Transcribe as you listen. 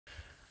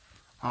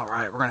All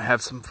right, we're gonna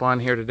have some fun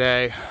here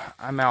today.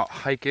 I'm out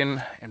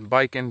hiking and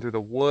biking through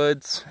the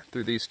woods,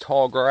 through these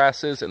tall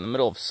grasses in the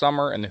middle of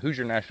summer in the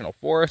Hoosier National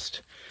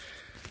Forest.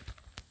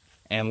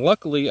 And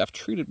luckily, I've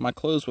treated my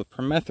clothes with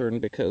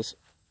permethrin because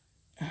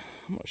I'm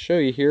gonna show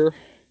you here.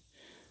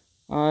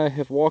 I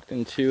have walked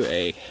into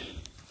a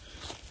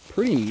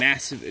pretty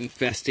massive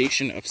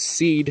infestation of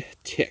seed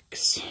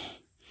ticks.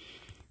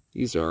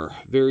 These are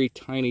very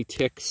tiny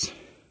ticks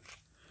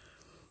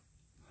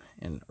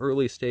in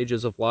early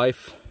stages of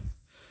life.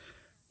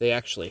 They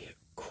actually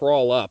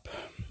crawl up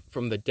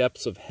from the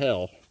depths of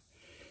hell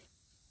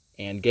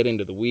and get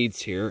into the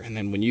weeds here, and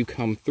then when you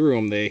come through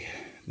them,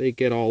 they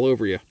get all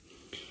over you.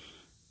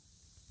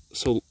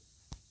 So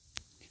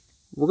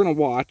we're gonna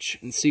watch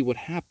and see what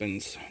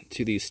happens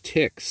to these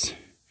ticks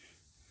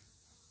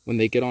when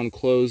they get on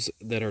clothes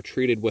that are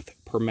treated with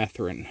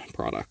permethrin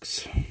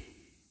products.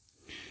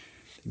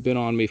 They've been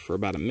on me for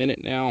about a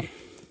minute now.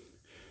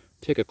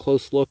 Take a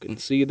close look and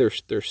see they're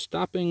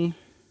stopping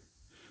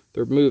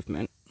their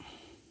movement.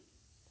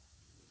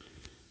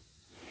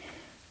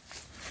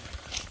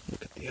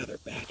 Look at the other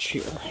batch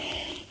here.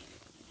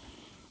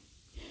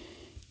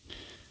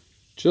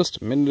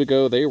 Just a minute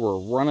ago, they were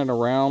running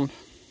around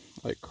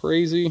like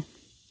crazy.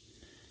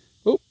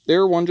 Oh,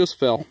 there one just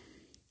fell.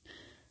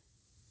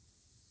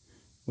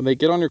 When they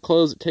get on your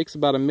clothes, it takes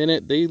about a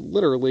minute. They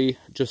literally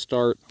just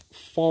start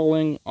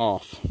falling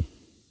off.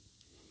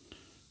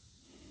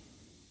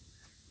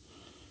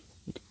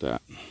 Look at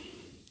that.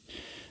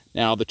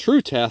 Now, the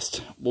true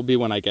test will be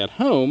when I get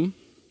home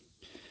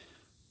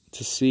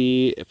to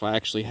see if I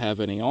actually have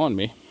any on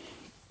me.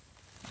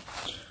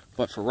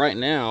 But for right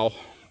now,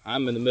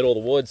 I'm in the middle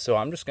of the woods, so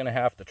I'm just going to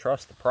have to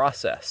trust the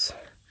process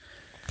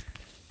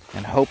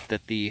and hope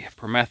that the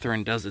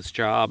permethrin does its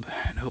job,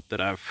 and hope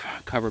that I've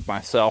covered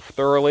myself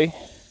thoroughly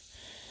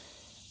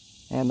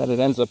and that it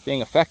ends up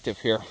being effective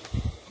here.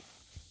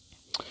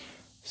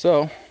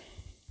 So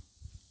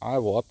I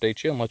will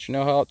update you and let you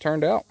know how it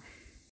turned out.